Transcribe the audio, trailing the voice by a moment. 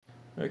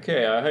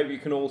Okay, I hope you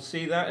can all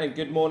see that, and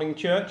good morning,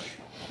 church.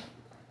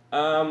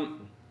 So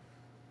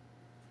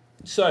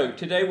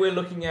today we're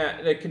looking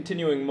at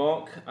continuing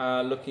Mark,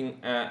 looking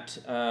at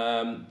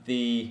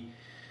the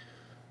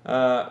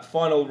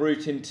final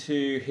route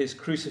into his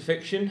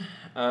crucifixion,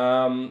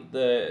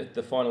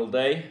 the final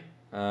day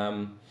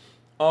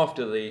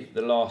after the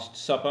Last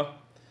Supper.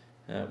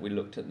 We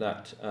looked at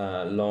that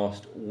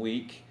last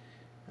week.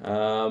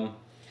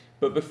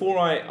 But before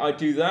I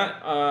do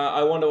that,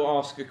 I want to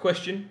ask a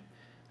question.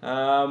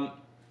 I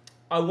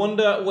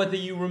wonder whether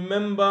you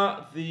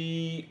remember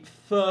the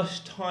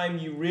first time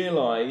you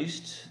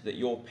realised that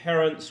your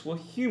parents were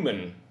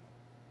human.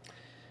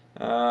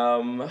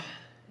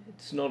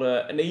 It's not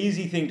an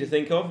easy thing to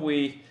think of.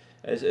 We,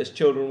 as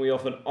children, we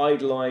often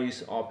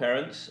idolise our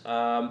parents.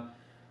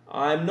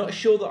 I'm not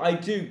sure that I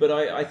do, but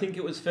I think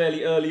it was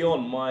fairly early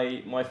on.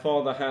 My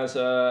father has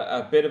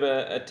a bit of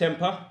a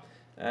temper,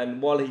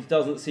 and while he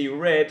doesn't see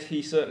red,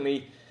 he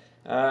certainly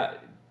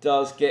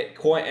does get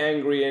quite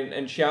angry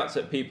and shouts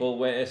at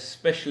people,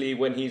 especially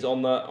when he's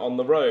on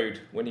the road,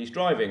 when he's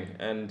driving.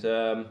 And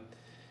I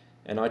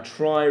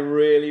try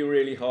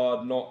really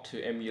hard not to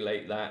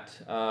emulate that.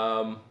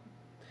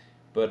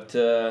 But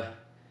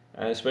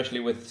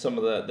especially with some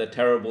of the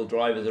terrible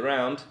drivers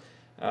around.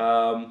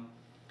 But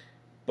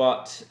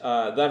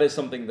that is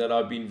something that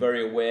I've been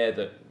very aware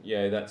that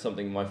that's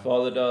something my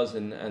father does,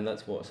 and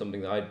that's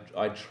something that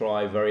I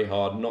try very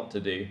hard not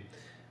to do.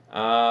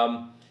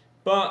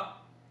 But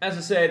as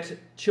I said,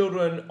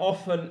 children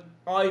often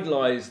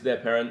idolize their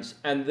parents,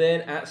 and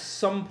then at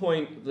some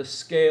point the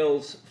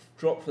scales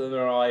drop from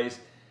their eyes.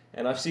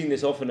 And I've seen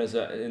this often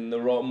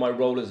my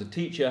role as a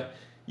teacher.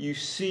 You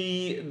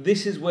see,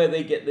 this is where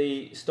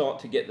they start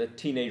to get the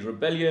teenage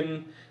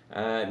rebellion,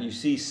 and you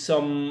see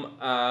some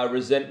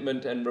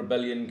resentment and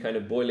rebellion kind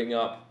of boiling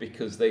up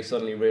because they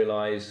suddenly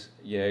realize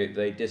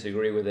they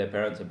disagree with their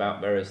parents about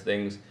various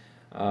things,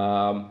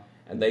 and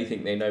they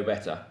think they know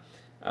better.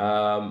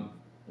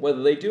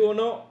 Whether they do or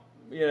not,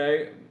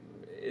 it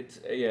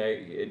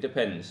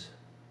depends.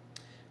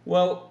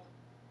 Well,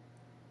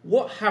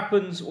 what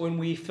happens when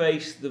we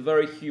face the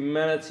very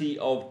humanity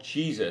of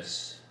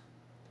Jesus?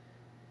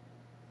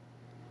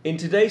 In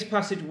today's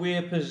passage, we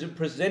are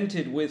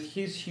presented with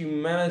his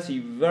humanity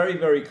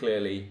very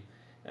clearly,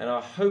 and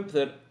I hope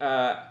that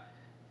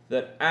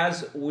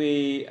as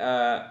we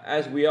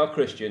are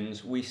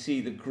Christians, we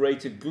see the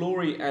greater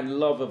glory and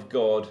love of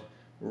God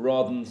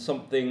rather than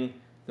something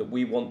that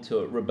we want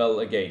to rebel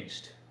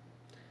against.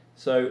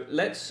 So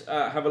let's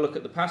have a look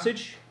at the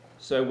passage.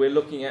 So we're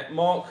looking at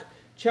Mark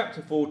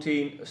chapter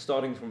 14,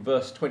 starting from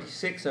verse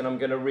 26, and I'm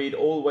going to read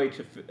all the way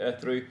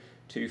through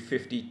to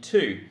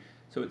 52.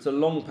 So it's a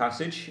long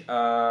passage,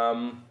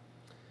 and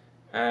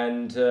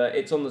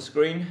it's on the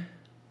screen.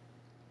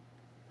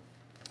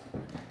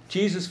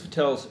 Jesus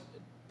foretells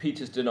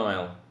Peter's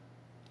denial.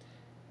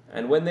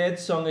 And when they had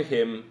sung a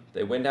hymn,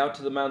 they went out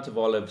to the Mount of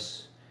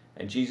Olives,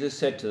 and Jesus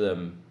said to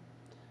them,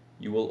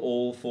 "You will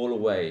all fall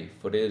away,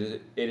 for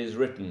it is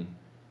written,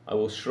 I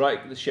will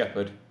strike the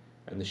shepherd,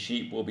 and the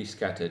sheep will be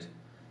scattered.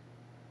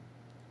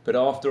 But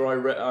after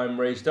I am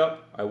raised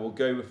up, I will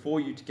go before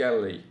you to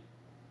Galilee."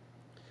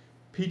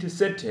 Peter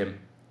said to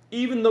him,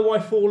 even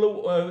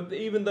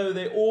though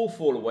they all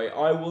fall away,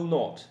 I will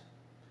not."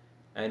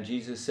 And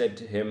Jesus said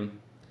to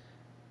him,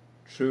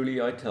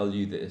 Truly I tell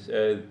you,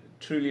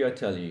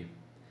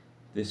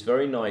 this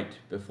very night,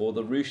 before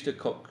the rooster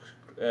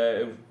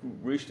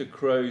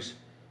crows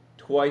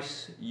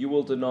twice, you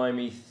will deny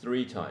me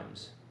 3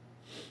 times.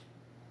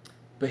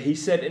 But he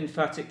said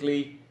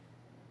emphatically,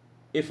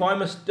 "If I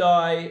must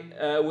die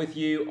with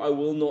you, I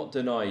will not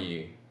deny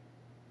you."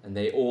 And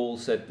they all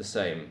said the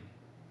same.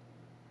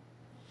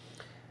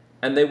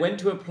 And they went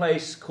to a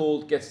place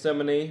called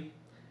Gethsemane,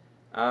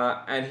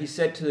 and he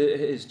said to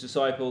his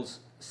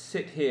disciples,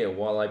 "Sit here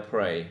while I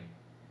pray."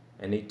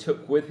 And he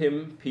took with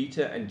him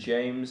Peter and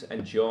James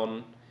and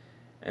John,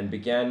 and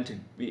began to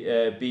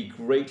be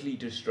greatly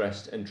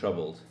distressed and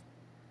troubled.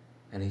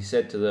 And he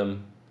said to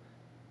them,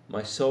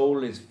 "My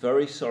soul is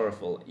very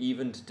sorrowful,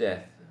 even to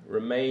death.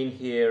 Remain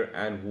here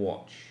and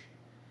watch."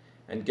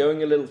 And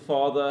going a little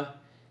farther,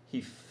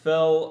 he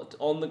fell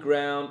on the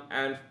ground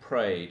and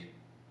prayed,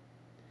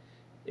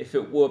 if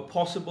it were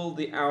possible,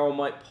 the hour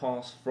might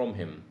pass from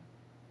him.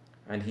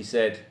 And he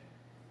said,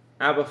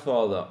 "Abba,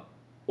 Father,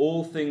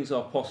 all things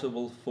are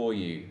possible for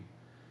you.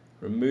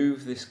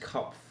 Remove this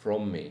cup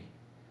from me.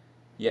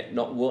 Yet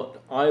not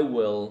what I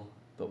will,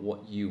 but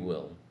what you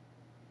will."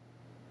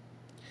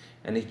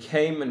 And he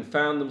came and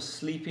found them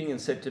sleeping,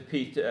 and said to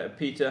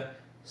Peter,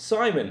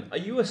 "Simon, are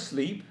you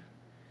asleep?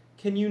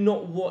 Can you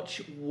not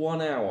watch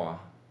 1 hour?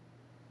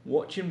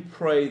 Watch and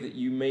pray that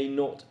you may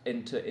not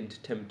enter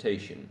into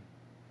temptation.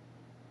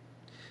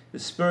 The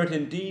spirit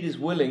indeed is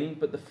willing,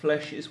 but the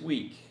flesh is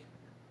weak."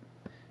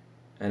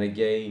 And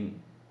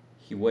again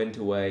he went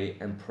away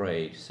and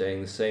prayed,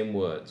 saying the same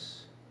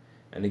words.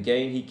 And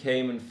again he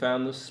came and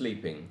found them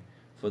sleeping,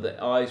 for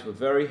their eyes were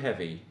very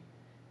heavy,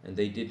 and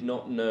they did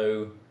not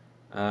know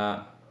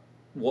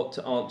what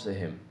to answer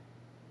him.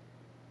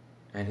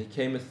 And he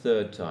came the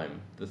third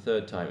time,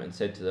 and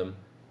said to them,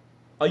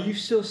 "Are you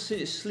still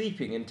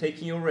sleeping and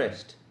taking your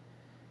rest?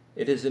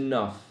 It is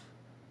enough.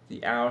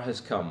 The hour has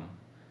come.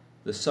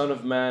 The Son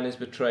of Man is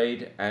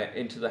betrayed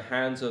into the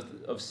hands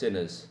of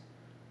sinners.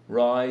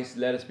 Rise,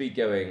 let us be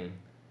going.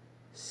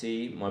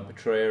 See, my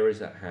betrayer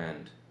is at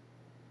hand."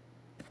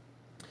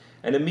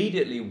 And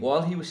immediately,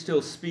 while he was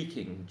still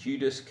speaking,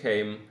 Judas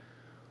came,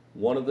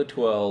 one of the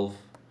 12,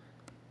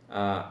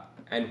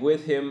 and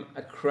with him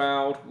a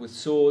crowd with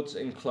swords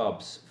and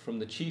clubs from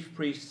the chief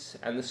priests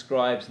and the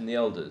scribes and the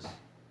elders.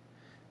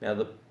 Now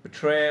the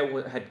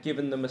betrayer had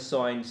given them a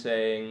sign,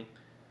 saying,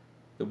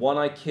 "The one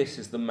I kiss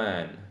is the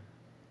man.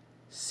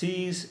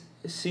 Seize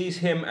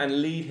him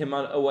and lead him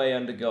away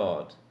under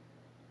guard."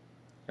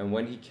 And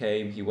when he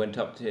came, he went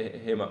up to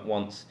him at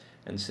once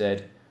and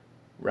said,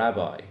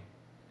 "Rabbi,"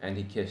 and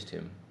he kissed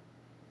him.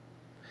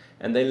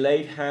 And they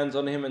laid hands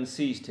on him and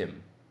seized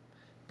him.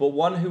 But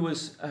one who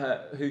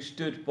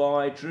stood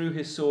by drew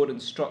his sword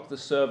and struck the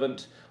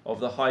servant of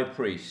the high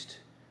priest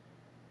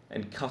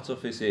and cut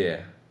off his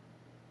ear.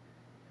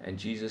 And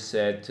Jesus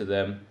said to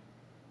them,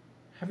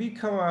 "Have you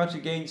come out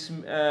against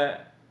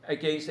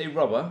a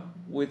robber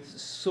with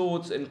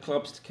swords and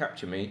clubs to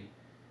capture me?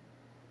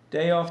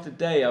 Day after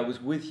day I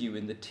was with you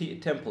in the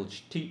temple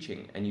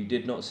teaching, and you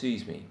did not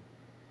seize me.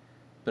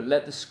 But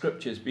let the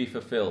scriptures be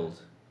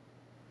fulfilled."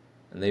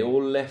 And they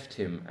all left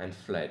him and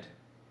fled.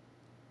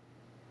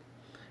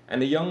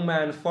 And a young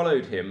man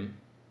followed him,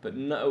 but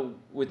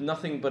with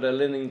nothing but a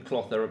linen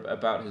cloth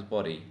about his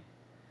body.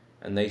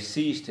 And they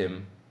seized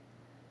him,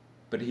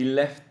 but he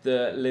left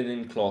the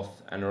linen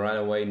cloth and ran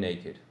away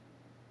naked.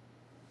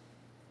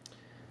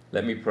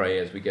 Let me pray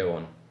as we go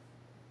on.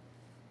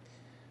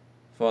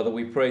 Father,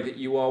 we pray that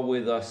you are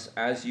with us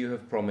as you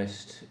have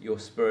promised, your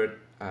Spirit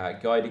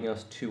guiding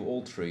us to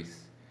all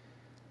truth.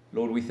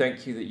 Lord, we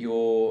thank you that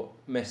your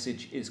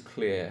message is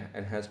clear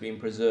and has been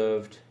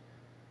preserved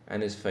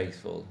and is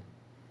faithful.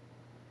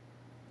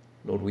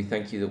 Lord, we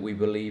thank you that we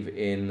believe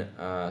in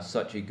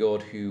such a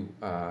God who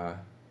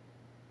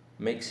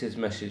makes his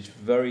message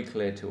very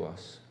clear to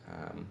us.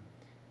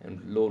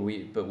 And Lord,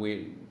 we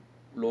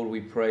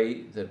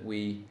pray that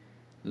we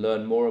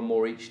learn more and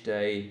more each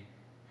day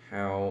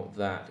how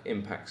that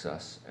impacts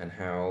us and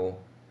how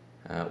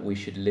we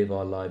should live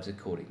our lives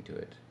according to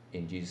it.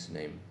 In Jesus'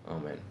 name,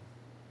 amen.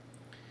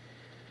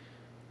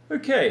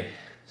 Okay,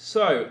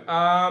 so,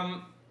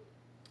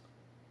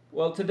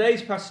 well,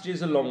 today's passage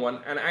is a long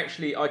one, and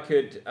actually I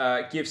could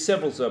give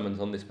several sermons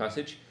on this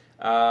passage.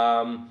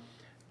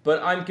 But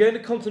I'm going to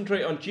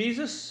concentrate on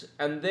Jesus,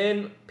 and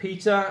then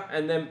Peter,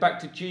 and then back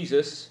to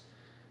Jesus.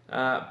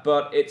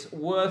 But it's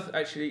worth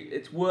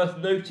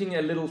noting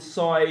a little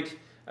side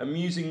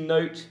amusing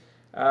note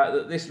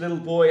that this little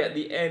boy at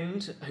the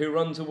end who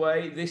runs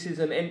away, this is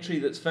an entry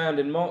that's found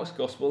in Mark's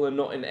Gospel and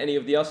not in any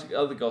of the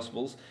other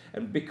Gospels.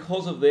 And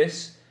because of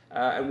this,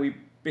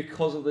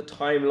 because of the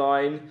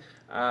timeline,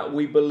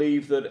 we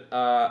believe that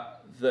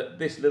that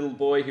this little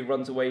boy who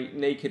runs away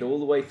naked all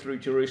the way through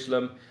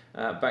Jerusalem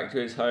back to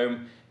his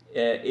home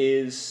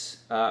is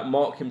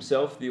Mark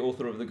himself, the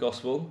author of the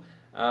Gospel.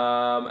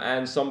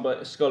 And some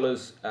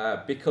scholars,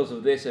 because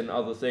of this and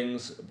other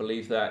things,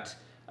 believe that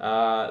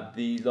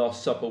the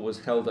Last Supper was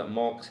held at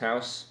Mark's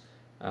house.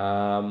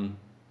 That's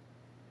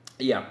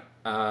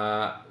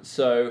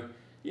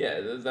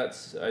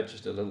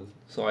just a little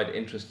side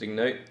interesting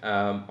note.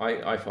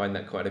 I find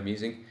that quite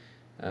amusing,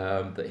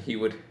 that he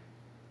would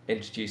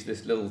introduce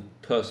this little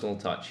personal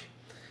touch.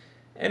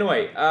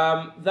 Anyway,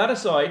 that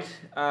aside,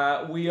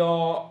 we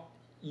are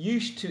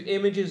used to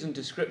images and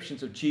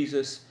descriptions of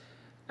Jesus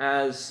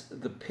as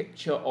the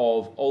picture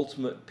of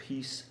ultimate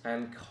peace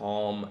and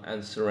calm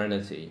and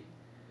serenity.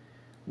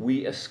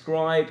 We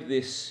ascribe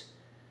this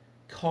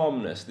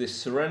calmness, this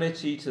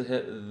serenity to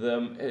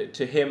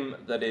him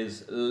that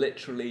is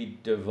literally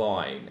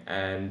divine,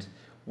 and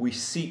we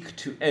seek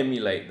to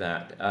emulate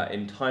that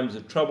in times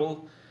of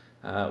trouble.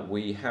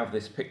 We have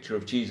this picture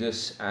of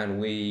Jesus,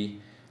 and we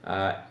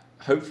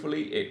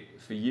hopefully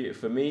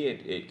for me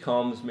it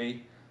calms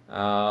me,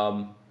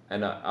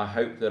 and I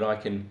hope that I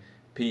can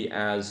be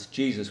as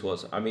Jesus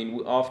was. I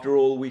mean, after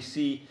all, we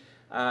see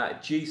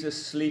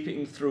Jesus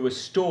sleeping through a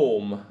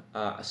storm,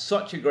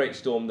 such a great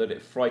storm that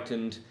it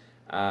frightened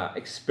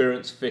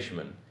experienced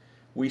fishermen.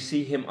 We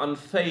see him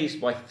unfazed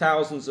by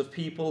thousands of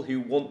people who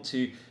want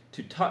to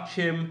touch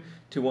him,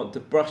 to want to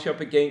brush up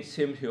against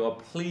him, who are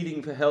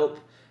pleading for help,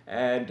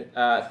 and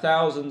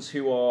thousands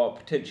who are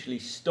potentially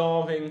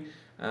starving,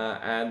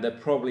 and they're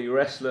probably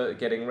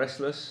getting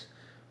restless.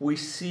 We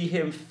see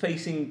him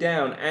facing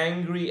down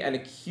angry and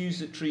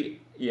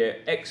accusatory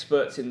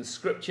experts in the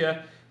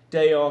scripture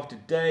day after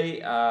day,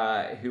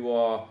 who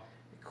are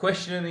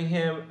questioning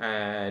him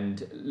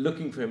and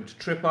looking for him to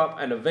trip up,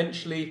 and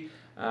eventually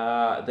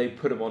they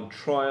put him on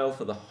trial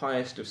for the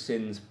highest of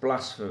sins,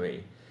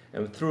 blasphemy.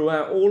 And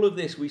throughout all of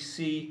this, we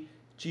see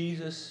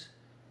Jesus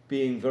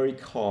being very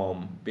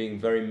calm, being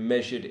very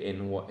measured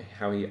in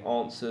how he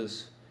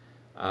answers,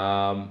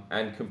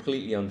 and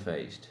completely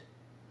unfazed.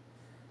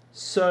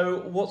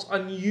 So what's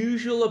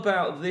unusual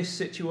about this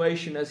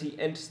situation as he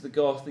enters the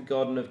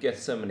Garden of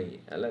Gethsemane?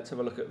 Let's have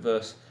a look at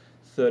verse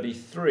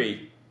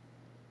 33.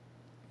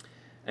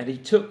 And he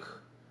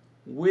took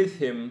with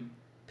him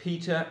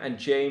Peter and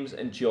James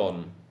and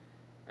John,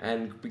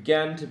 and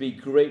began to be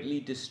greatly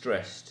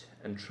distressed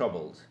and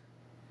troubled.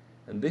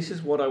 And this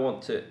is what I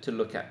want to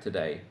look at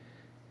today.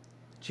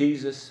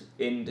 Jesus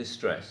in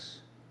distress.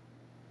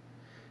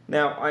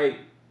 Now,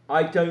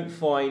 I don't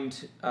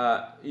find,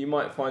 you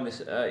might find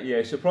this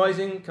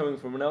surprising coming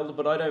from an elder,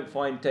 but I don't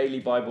find daily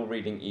Bible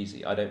reading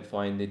easy. I don't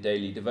find the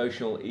daily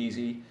devotional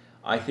easy.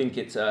 I think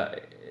it's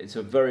a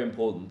very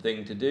important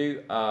thing to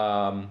do.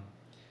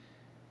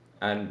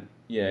 And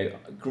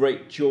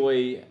great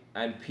joy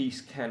and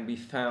peace can be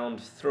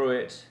found through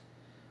it.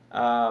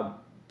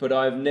 But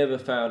I've never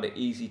found it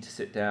easy to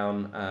sit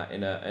down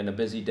in a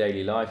busy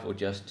daily life, or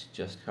just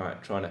kind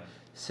of trying to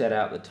set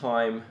out the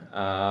time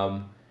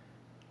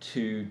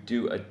to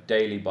do a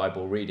daily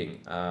Bible reading.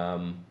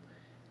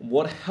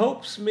 What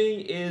helps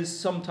me is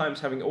sometimes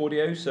having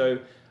audio. So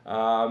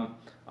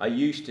I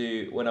used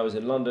to, when I was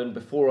in London,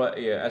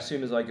 as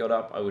soon as I got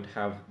up, I would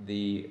have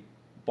the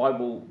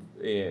Bible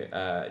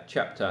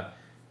chapter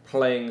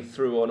playing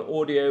through on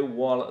audio,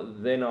 while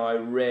then I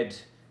read.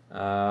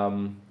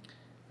 I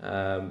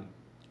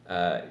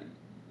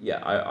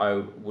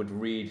would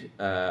read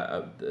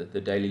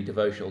the daily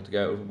devotional to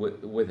go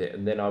with it,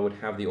 and then I would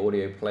have the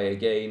audio play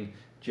again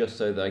just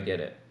so that I get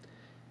it.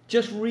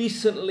 Just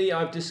recently,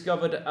 I've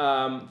discovered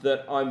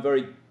that I'm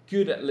very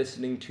good at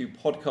listening to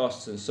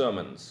podcasts and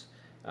sermons.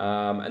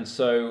 And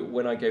so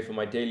when I go for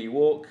my daily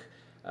walk,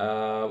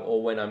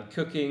 or when I'm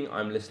cooking,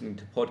 I'm listening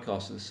to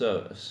podcasts and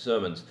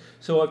sermons.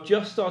 So I've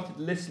just started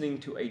listening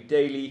to a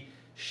daily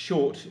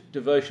short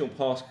devotional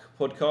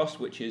podcast,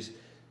 which is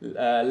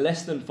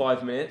less than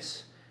 5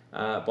 minutes,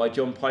 by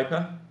John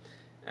Piper.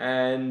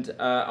 And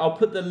I'll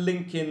put the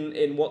link in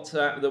the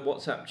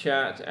WhatsApp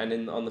chat,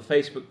 and on the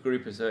Facebook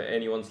group if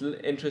anyone's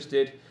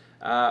interested.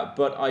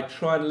 But I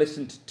try and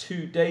listen to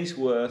 2 days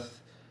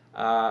worth,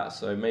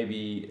 so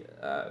maybe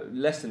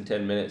less than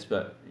 10 minutes,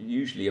 but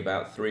usually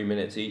about 3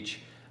 minutes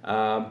each,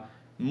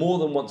 more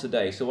than once a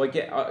day. So I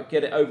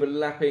get it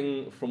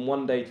overlapping from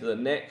one day to the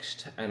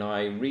next, and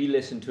I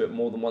re-listen to it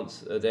more than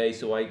once a day.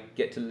 So I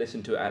get to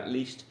listen to it at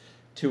least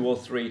 2 or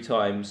 3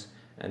 times,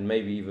 and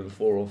maybe even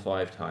 4 or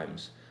 5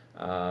 times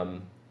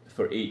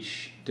for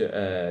each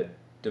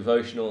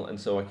devotional, and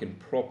so I can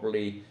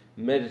properly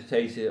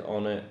meditate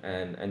on it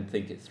and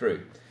think it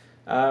through.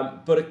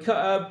 But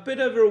a bit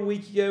over a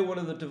week ago, one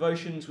of the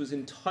devotions was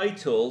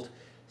entitled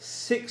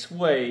 6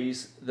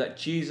 Ways That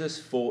Jesus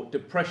Fought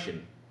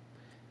Depression.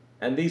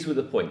 And these were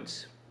the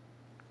points.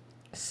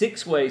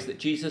 6 ways that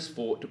Jesus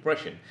fought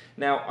depression.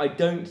 Now, I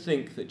don't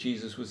think that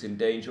Jesus was in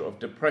danger of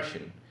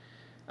depression.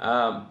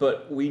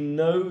 But we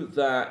know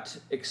that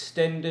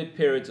extended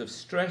periods of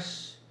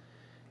stress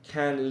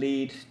can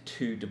lead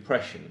to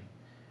depression.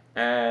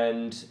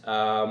 And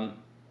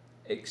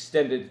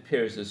extended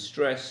periods of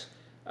stress,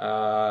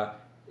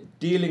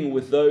 dealing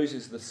with those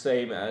is the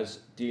same as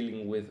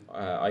dealing with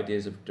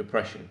ideas of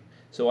depression.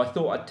 So I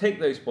thought I'd take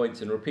those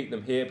points and repeat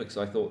them here, because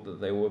I thought that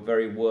they were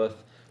very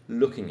worth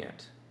looking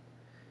at.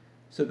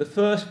 So the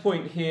first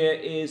point here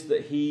is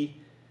that he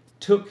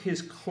took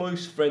his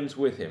close friends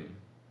with him.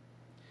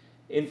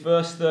 In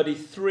verse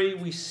 33,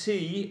 we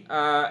see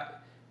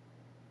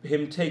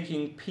him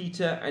taking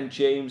Peter and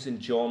James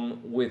and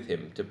John with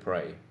him to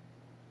pray.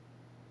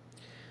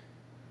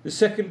 The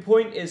second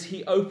point is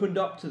he opened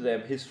up to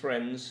them, his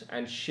friends,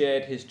 and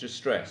shared his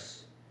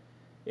distress.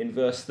 In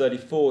verse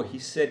 34, he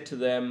said to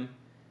them,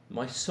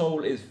 "My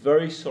soul is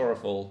very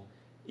sorrowful,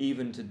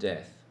 even to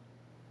death."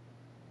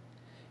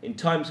 In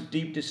times of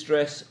deep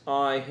distress,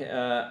 I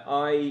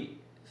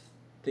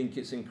think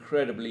it's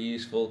incredibly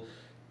useful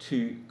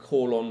to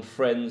call on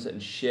friends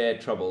and share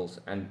troubles,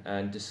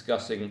 and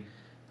discussing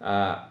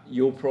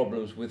your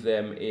problems with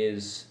them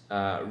is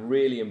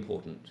really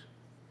important.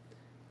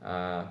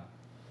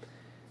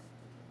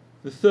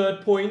 The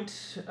third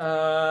point,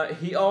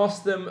 he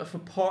asked them for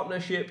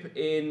partnership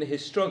in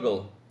his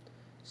struggle.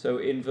 So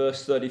in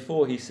verse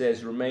 34 he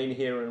says, "Remain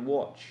here and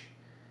watch."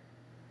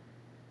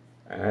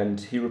 And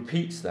he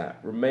repeats that,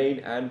 "Remain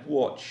and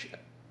watch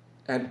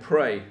and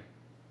pray."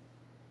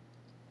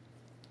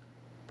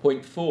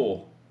 Point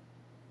 4,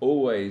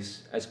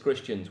 always as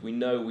Christians we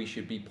know we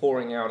should be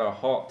pouring out our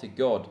heart to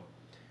God.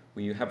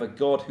 We have a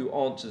God who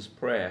answers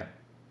prayer.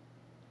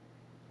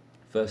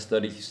 Verse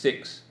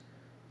 36,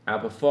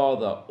 "Abba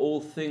Father,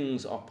 all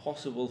things are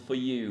possible for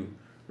you.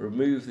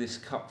 Remove this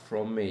cup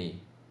from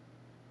me."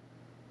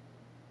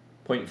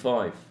 Point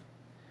 5,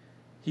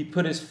 he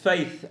put his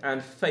faith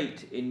and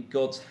fate in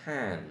God's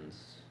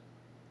hands.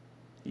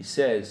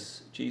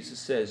 Jesus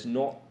says,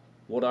 "Not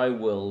what I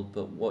will,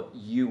 but what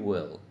you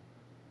will."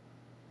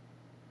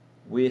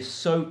 We're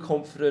so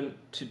confident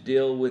to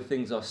deal with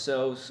things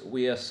ourselves.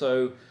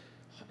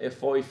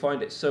 If we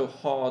find it so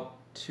hard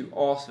to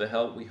ask for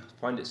help, we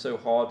find it so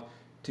hard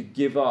to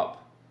give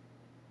up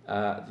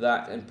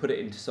that and put it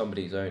into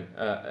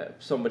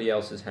somebody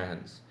else's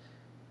hands.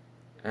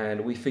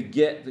 And we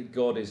forget that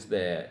God is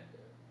there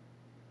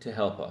to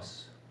help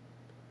us.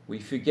 We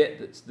forget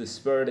that the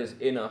Spirit is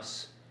in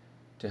us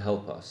to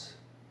help us.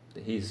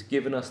 That He's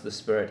given us the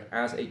Spirit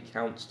as a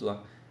counselor,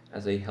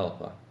 as a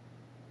helper.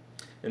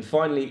 And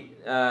finally,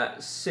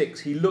 6,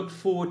 he looked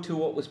forward to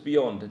what was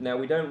beyond. Now,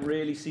 we don't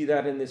really see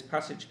that in this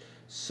passage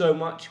so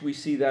much. We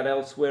see that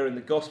elsewhere in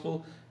the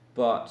Gospel.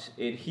 But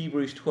in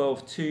Hebrews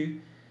 12:2,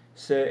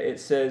 it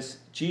says,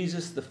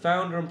 Jesus, the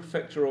founder and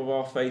perfecter of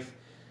our faith,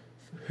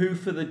 who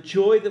for the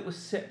joy that was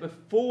set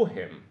before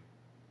him,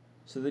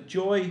 so the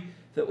joy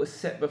that was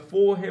set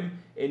before him,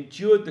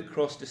 endured the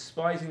cross,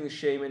 despising the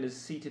shame, and is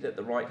seated at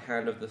the right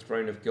hand of the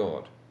throne of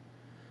God.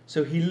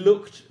 So he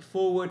looked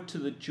forward to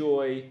the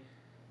joy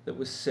that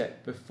was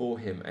set before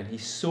him, and he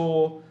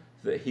saw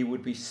that he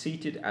would be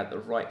seated at the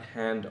right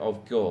hand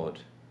of God.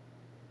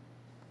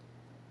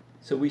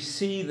 So we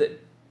see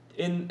that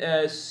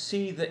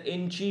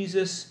in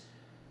Jesus,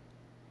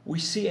 we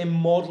see a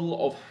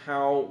model of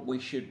how we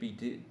should be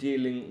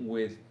dealing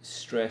with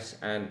stress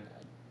and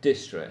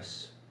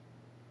distress.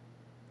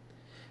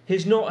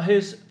 His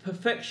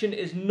perfection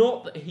is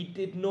not that he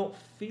did not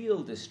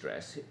feel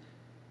distress.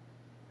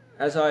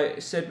 As I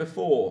said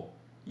before,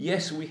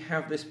 yes, we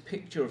have this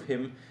picture of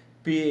him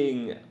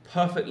being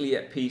perfectly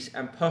at peace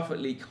and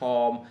perfectly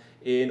calm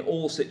in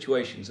all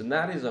situations, and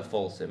that is a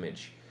false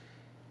image.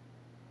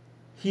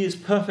 He is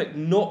perfect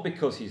not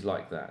because he's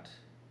like that,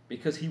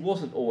 because he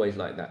wasn't always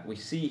like that. We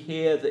see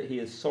here that he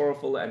is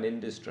sorrowful and in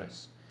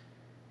distress.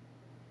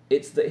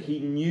 It's that he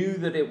knew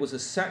that it was a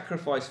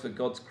sacrifice for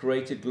God's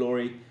greater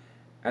glory,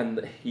 and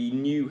that he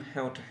knew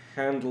how to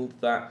handle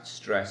that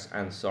stress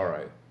and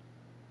sorrow.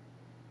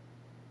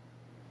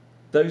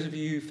 Those of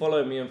you who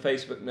follow me on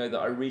Facebook know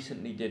that I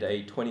recently did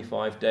a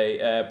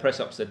 25-day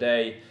press-ups a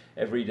day,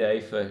 every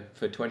day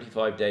for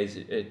 25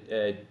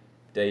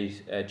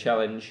 days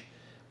challenge,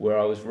 where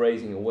I was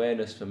raising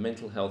awareness for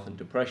mental health and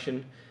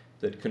depression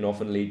that can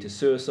often lead to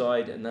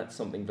suicide, and that's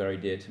something very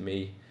dear to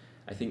me.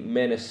 I think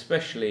men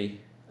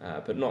especially,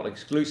 but not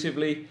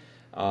exclusively,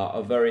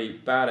 are very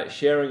bad at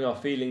sharing our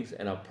feelings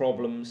and our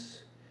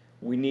problems.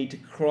 We need to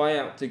cry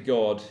out to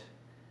God,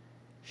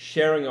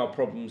 sharing our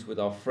problems with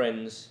our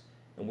friends,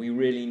 and we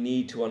really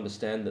need to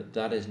understand that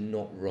that is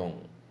not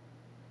wrong.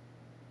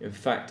 In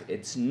fact,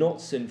 it's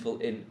not sinful,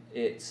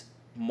 it's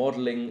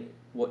modeling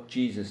what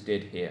Jesus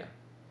did here.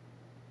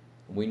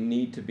 We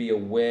need to be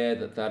aware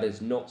that that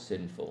is not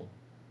sinful.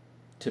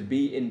 To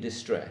be in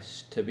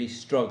distress, to be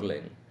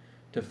struggling,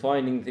 to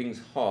finding things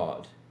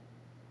hard.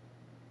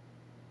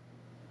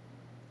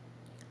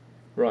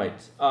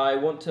 Right, I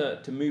want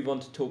to move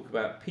on to talk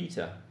about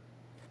Peter.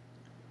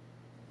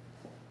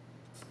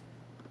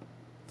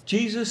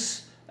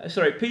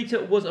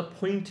 Peter was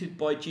appointed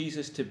by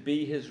Jesus to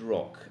be his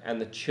rock, and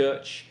the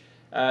church,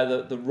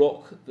 the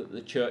rock that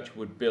the church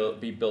would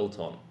be built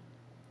on.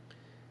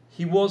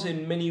 He was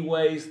in many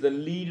ways the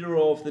leader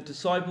of the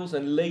disciples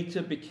and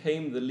later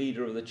became the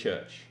leader of the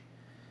church.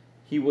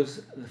 He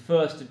was the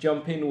first to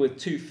jump in with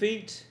 2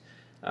 feet,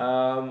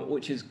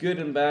 which is good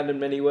and bad in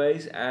many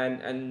ways,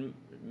 and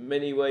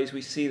many ways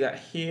we see that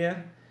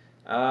here.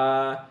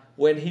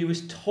 When he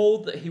was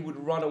told that he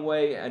would run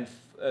away and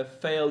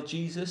fail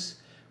Jesus,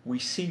 we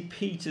see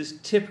Peter's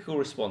typical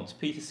response.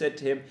 Peter said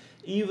to him,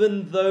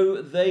 "Even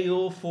though they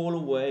all fall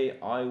away,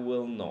 I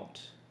will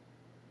not."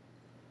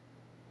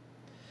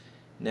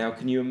 Now,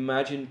 can you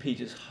imagine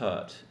Peter's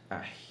hurt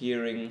at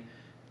hearing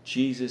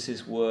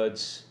Jesus'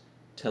 words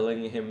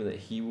telling him that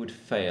he would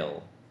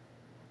fail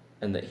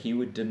and that he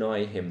would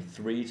deny him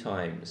 3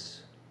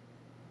 times?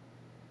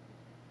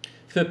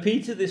 For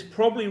Peter, this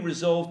probably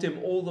resolved him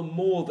all the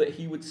more that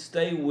he would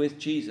stay with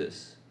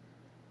Jesus.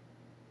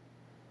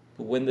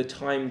 But when the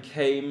time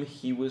came,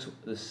 he was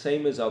the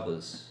same as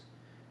others,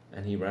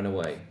 and he ran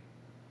away.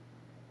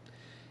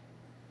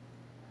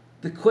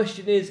 The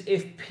question is,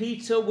 if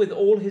Peter, with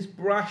all his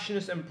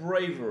brashness and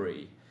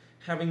bravery,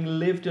 having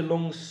lived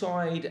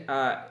alongside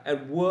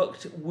and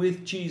worked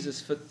with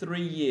Jesus for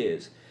 3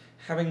 years,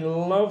 having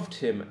loved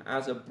him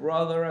as a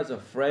brother, as a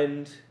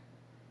friend,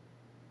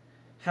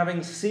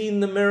 having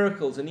seen the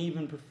miracles and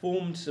even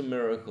performed some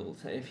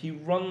miracles, if he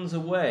runs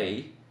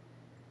away,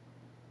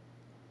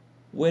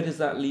 where does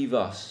that leave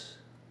us?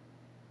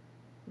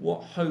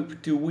 What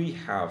hope do we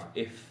have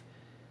if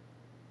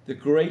the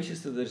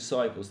greatest of the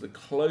disciples, the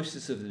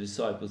closest of the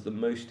disciples, the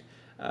most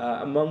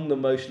among the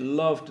most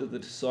loved of the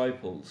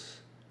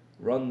disciples,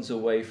 runs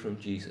away from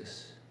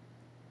Jesus?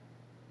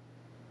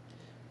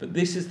 But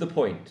this is the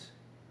point.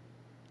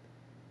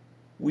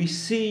 We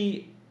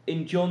see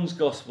in John's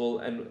Gospel,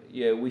 and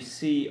we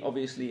see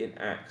obviously in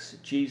Acts,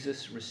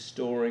 Jesus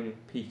restoring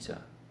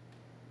Peter.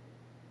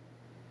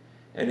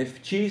 And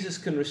if Jesus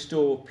can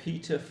restore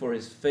Peter for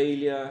his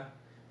failure,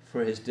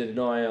 for his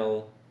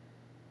denial,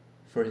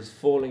 for his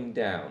falling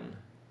down,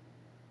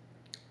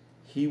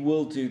 he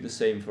will do the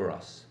same for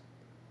us.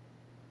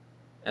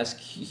 As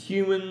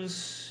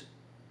humans,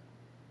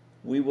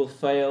 we will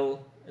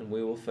fail and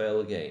we will fail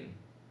again.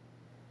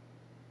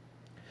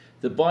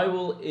 The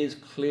Bible is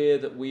clear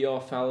that we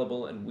are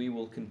fallible and we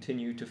will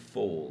continue to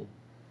fall.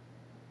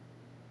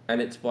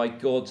 And it's by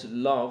God's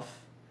love,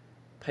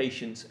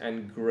 patience,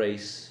 and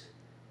grace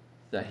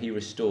that he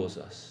restores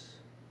us.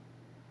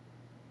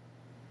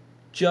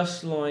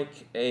 Just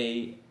like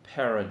a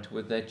parent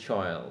with their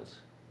child.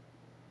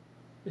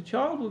 The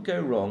child will go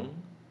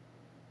wrong,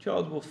 the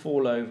child will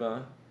fall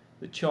over,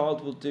 the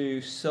child will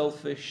do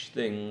selfish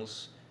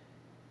things,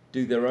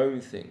 do their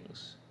own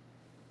things.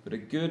 But a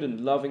good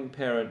and loving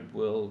parent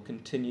will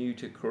continue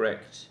to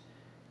correct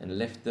and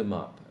lift them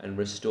up and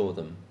restore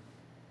them,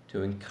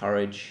 to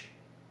encourage.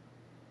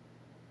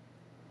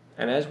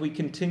 And as we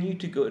continue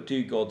to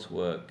do God's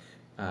work,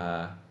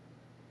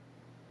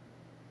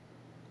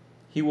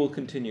 he will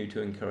continue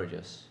to encourage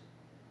us.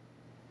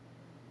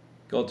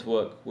 God's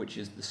work, which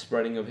is the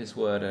spreading of his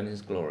word and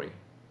his glory.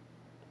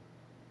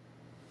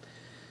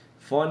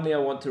 Finally, I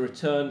want to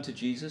return to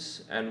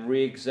Jesus and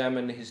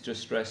re-examine his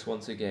distress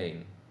once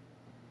again.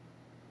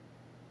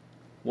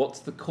 What's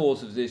the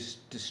cause of this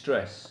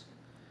distress?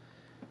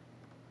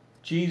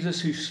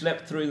 Jesus, who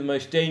slept through the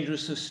most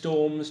dangerous of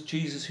storms,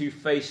 Jesus who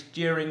faced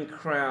jeering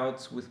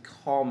crowds with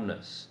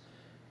calmness,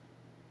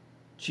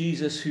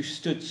 Jesus who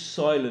stood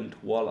silent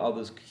while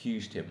others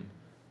accused him.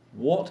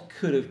 What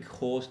could have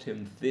caused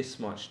him this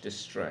much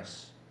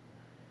distress?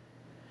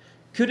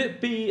 Could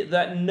it be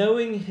that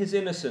knowing his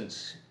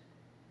innocence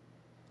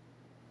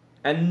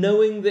and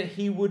knowing that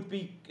he would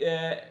be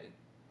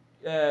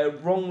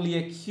wrongly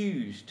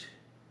accused,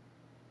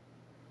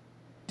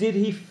 did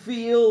he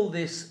feel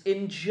this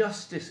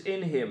injustice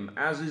in him,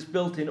 as is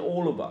built in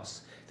all of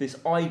us? This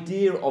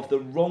idea of the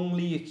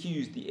wrongly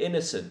accused, the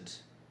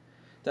innocent,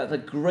 that the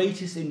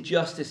greatest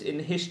injustice in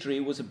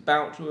history was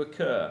about to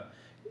occur.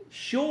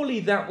 Surely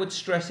that would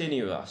stress any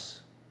of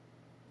us.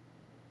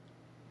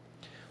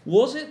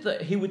 Was it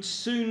that he would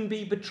soon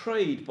be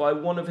betrayed by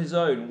one of his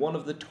own, one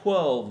of the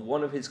 12,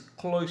 one of his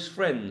close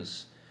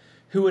friends,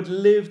 who had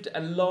lived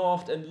and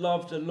laughed and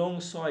loved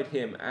alongside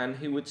him, and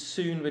he would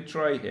soon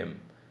betray him?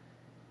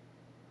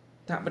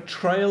 That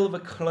betrayal of a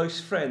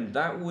close friend,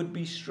 that would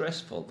be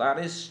stressful. That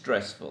is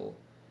stressful.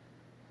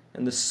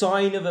 And the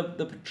sign of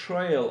the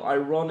betrayal,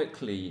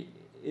 ironically,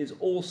 is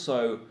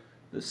also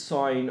the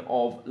sign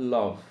of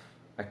love,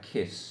 a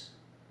kiss.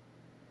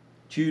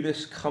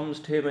 Judas comes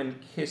to him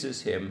and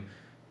kisses him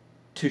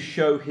to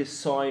show his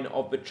sign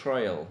of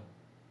betrayal.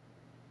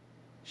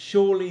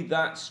 Surely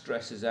that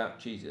stresses out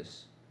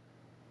Jesus.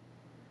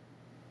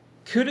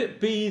 Could it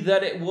be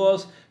that it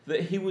was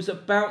that he was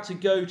about to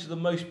go to the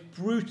most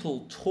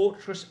brutal,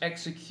 torturous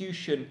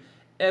execution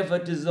ever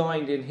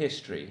designed in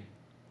history?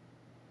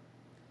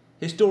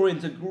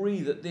 Historians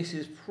agree that this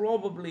is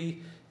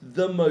probably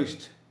the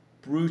most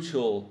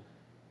brutal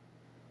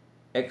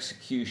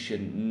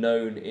execution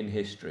known in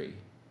history.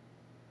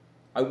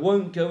 I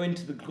won't go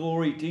into the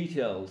gory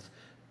details,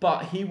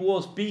 but he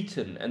was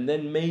beaten and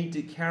then made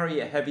to carry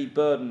a heavy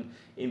burden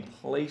in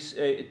place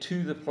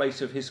to the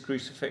place of his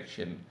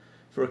crucifixion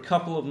for a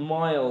couple of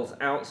miles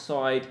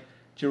outside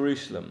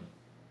Jerusalem.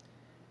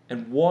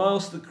 And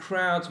whilst the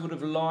crowds would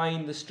have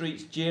lined the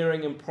streets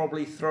jeering and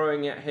probably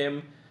throwing at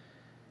him,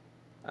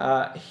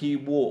 he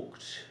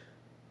walked.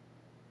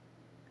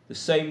 The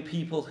same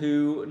people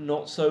who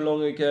not so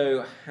long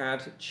ago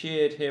had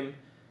cheered him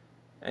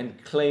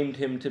and claimed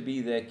him to be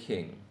their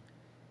king.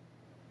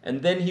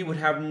 And then he would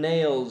have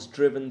nails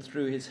driven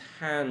through his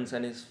hands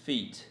and his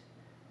feet.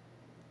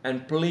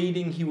 And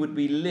bleeding, he would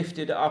be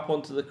lifted up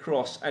onto the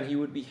cross, and he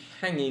would be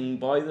hanging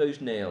by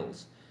those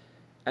nails.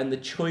 And the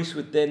choice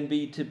would then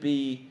be to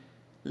be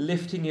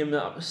lifting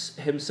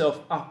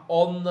himself up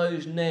on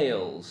those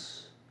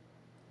nails,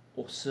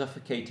 or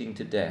suffocating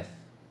to death.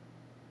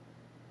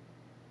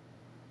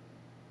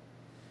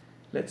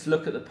 Let's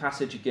look at the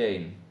passage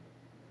again.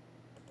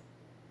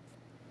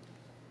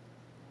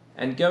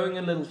 And going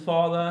a little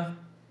farther,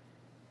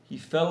 he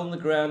fell on the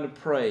ground and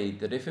prayed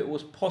that if it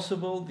was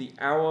possible, the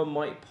hour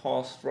might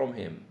pass from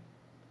him.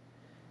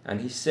 And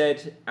he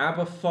said,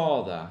 Abba,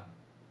 Father,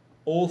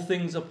 all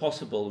things are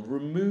possible.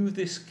 Remove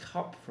this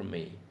cup from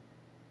me.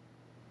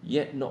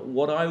 Yet not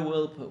what I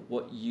will, but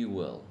what you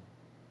will.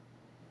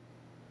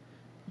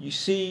 You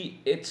see,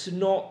 it's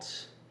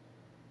not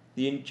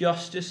the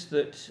injustice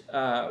that,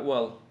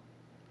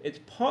 it's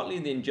partly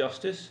the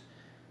injustice,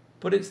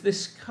 but it's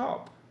this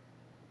cup.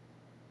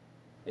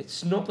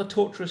 It's not the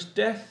torturous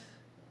death,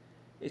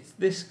 it's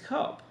this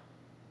cup.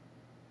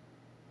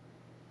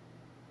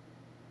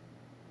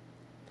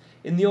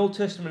 In the Old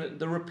Testament,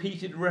 the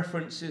repeated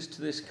references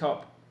to this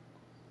cup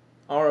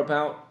are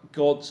about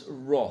God's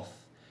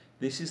wrath.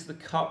 This is the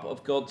cup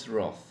of God's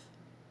wrath.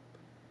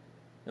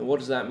 And what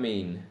does that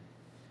mean?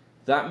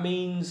 That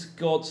means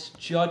God's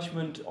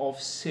judgment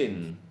of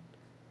sin.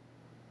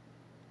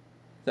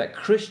 That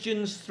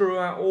Christians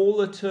throughout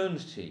all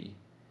eternity,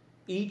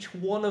 each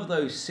one of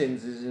those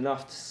sins is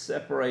enough to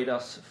separate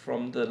us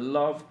from the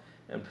love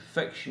and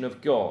perfection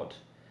of God.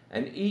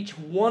 And each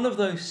one of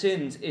those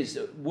sins is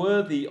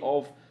worthy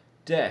of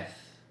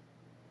death,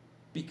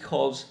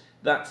 because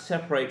that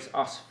separates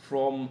us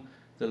from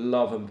the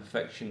love and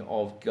perfection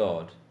of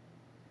God.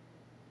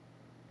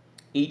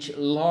 Each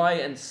lie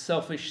and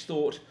selfish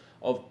thought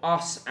of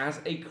us as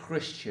a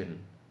Christian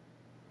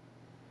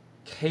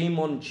came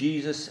on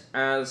Jesus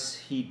as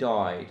he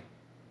died.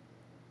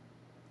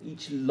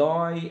 Each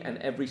lie and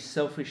every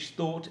selfish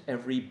thought,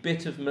 every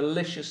bit of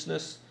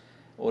maliciousness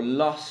or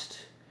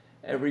lust,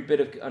 every bit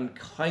of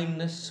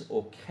unkindness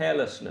or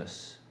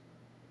carelessness,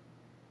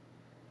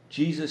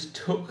 Jesus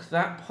took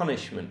that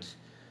punishment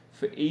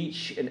for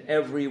each and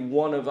every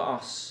one of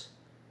us.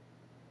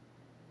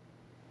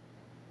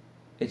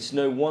 It's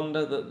no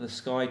wonder that the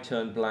sky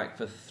turned black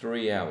for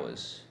 3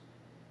 hours,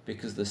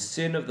 because the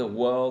sin of the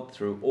world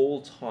through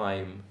all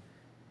time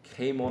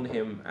came on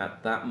him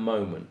at that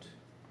moment.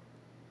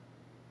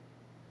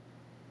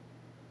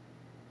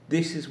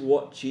 This is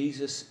what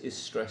Jesus is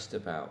stressed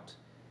about,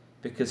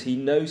 because he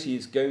knows he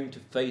is going to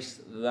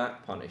face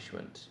that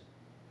punishment,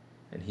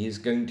 and he is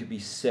going to be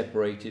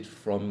separated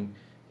from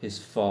his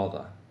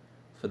Father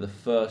for the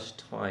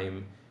first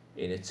time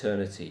in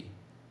eternity.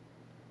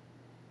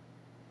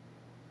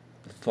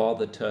 The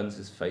Father turns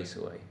his face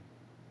away.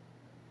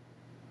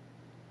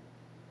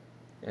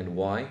 And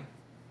why?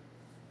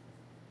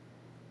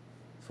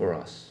 For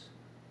us.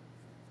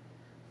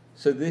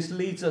 So this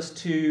leads us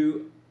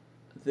to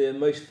the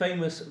most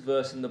famous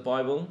verse in the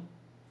Bible.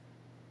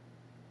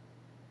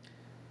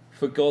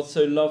 For God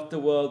so loved the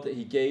world that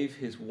he gave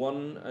his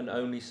one and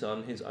only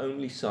Son, his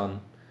only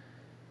Son,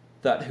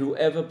 that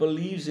whoever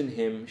believes in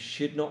him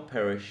should not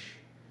perish,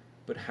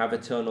 but have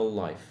eternal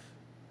life.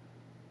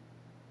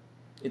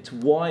 It's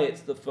why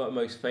it's the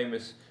most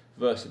famous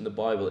verse in the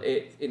Bible.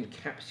 It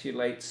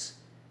encapsulates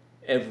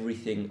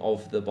everything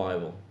of the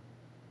Bible.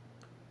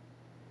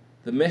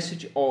 The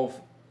message of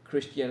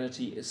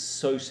Christianity is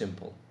so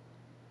simple.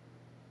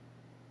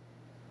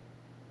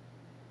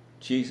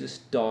 Jesus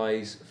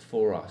dies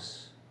for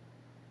us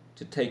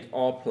to take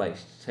our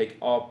place, to take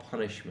our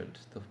punishment,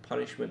 the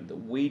punishment that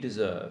we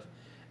deserve.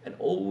 And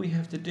all we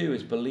have to do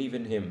is believe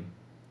in him.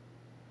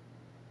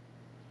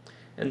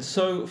 And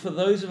so for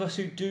those of us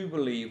who do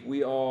believe,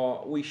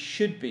 we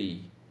should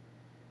be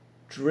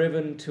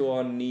driven to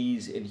our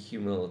knees in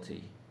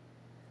humility,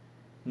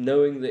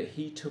 knowing that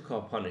he took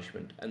our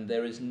punishment and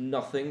there is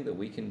nothing that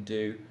we can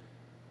do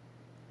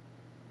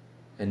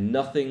and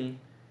nothing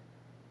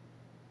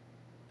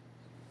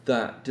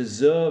that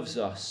deserves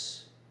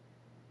us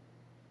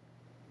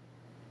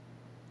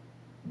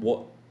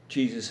what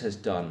Jesus has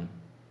done.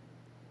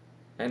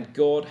 And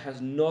God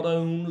has not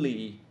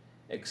only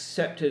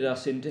accepted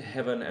us into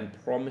heaven and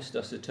promised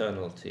us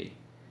eternity,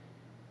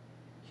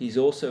 he's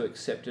also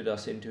accepted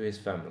us into his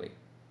family.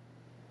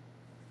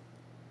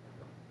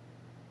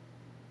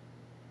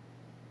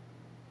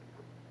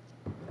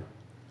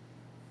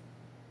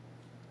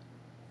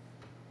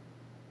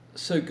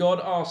 So God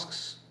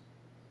asks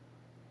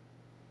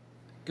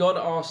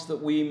that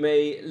we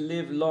may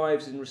live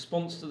lives in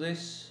response to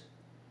this.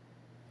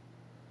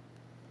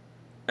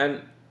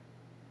 And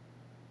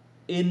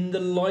in the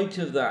light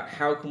of that,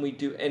 how can we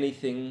do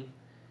anything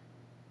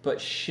but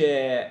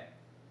share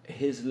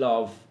his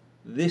love,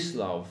 this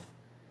love,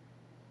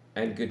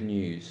 and good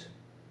news?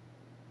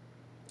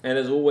 And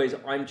as always,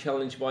 I'm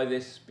challenged by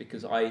this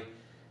because I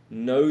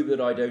know that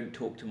I don't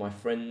talk to my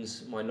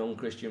friends, my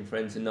non-Christian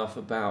friends, enough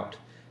about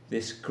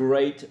this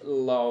great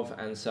love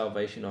and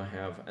salvation I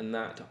have, and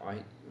that I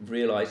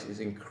realize is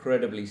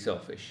incredibly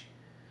selfish.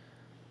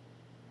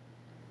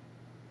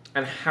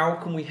 And how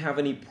can we have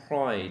any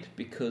pride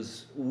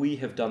because we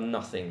have done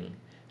nothing?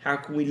 How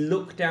can we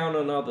look down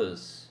on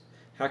others?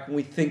 How can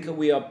we think that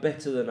we are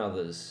better than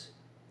others?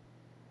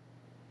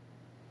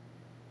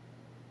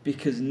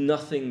 Because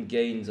nothing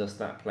gains us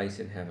that place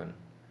in heaven.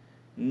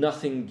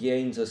 Nothing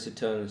gains us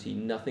eternity.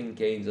 Nothing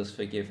gains us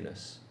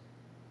forgiveness.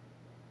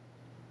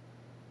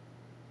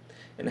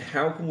 And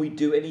how can we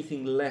do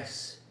anything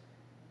less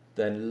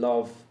than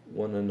love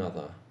one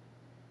another?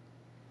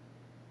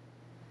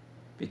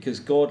 Because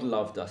God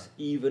loved us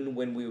even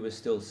when we were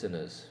still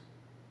sinners.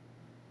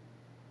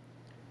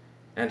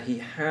 And he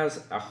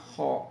has a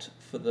heart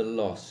for the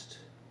lost.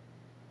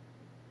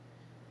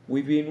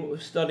 We've been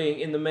studying,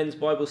 in the men's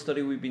Bible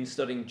study, we've been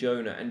studying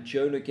Jonah. And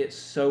Jonah gets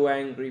so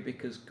angry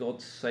because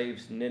God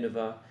saves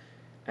Nineveh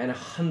and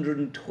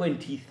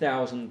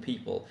 120,000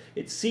 people.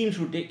 It seems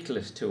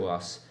ridiculous to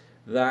us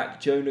that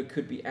Jonah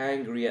could be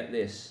angry at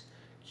this.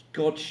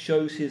 God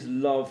shows his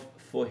love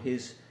for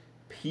his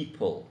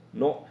people,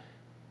 not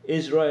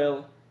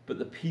Israel, but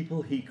the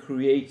people he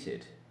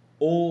created.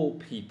 All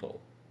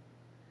people.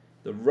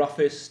 The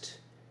roughest,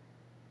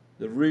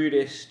 the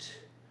rudest,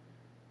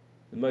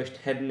 the most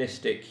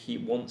hedonistic, he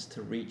wants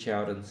to reach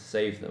out and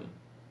save them.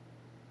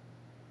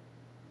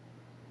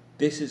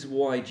 This is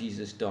why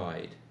Jesus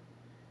died.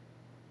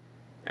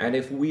 And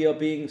if we are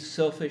being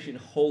selfish in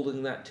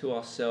holding that to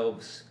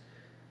ourselves,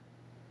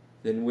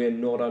 then we're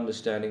not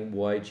understanding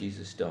why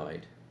Jesus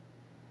died.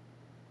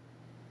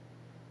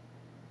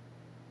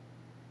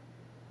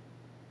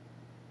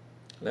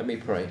 Let me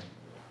pray.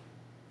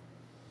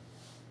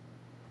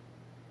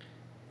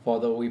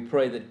 Father, we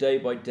pray that day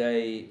by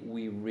day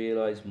we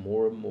realize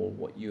more and more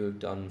what you have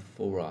done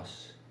for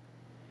us.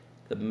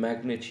 The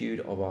magnitude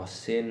of our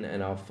sin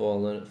and our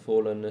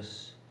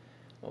fallenness,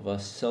 of our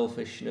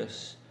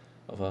selfishness,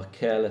 of our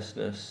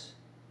carelessness,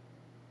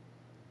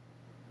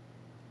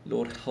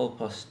 Lord,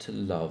 help us to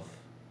love.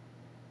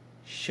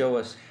 Show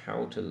us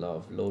how to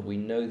love. Lord, we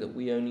know that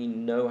we only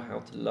know how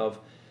to love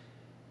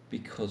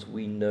because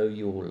we know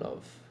your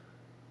love.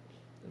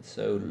 And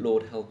so,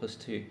 Lord, help us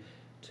to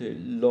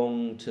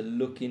long to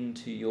look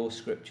into your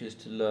scriptures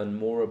to learn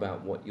more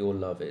about what your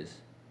love is,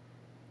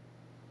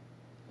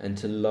 and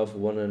to love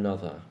one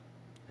another,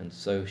 and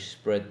so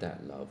spread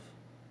that love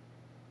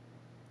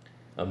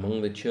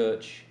among the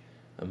church,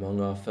 among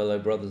our fellow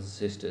brothers and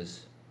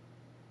sisters,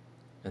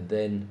 and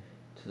then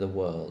to the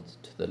world,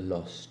 to the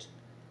lost,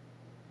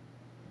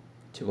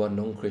 to our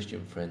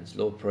non-Christian friends.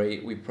 Lord,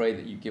 we pray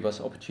that you give us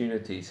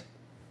opportunities.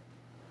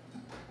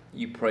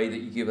 You pray that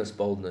you give us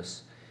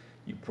boldness.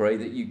 You pray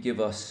that you give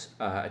us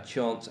a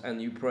chance,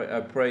 and I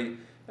pray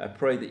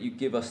that you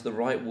give us the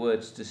right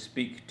words to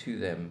speak to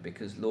them,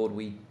 because Lord,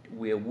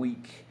 we are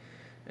weak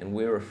and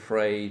we're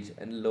afraid,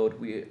 and Lord,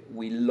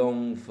 we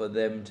long for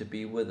them to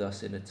be with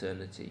us in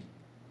eternity.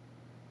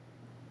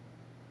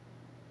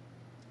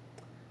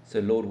 So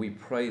Lord, we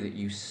pray that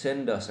you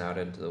send us out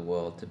into the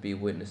world to be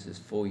witnesses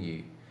for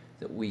you,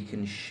 that we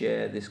can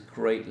share this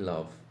great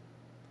love.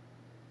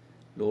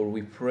 Lord,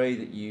 we pray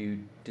that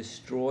you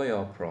destroy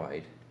our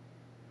pride,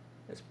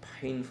 as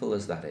painful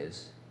as that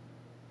is,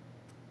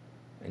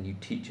 and you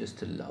teach us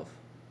to love.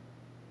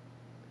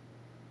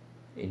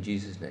 In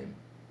Jesus' name,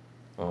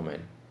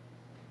 amen.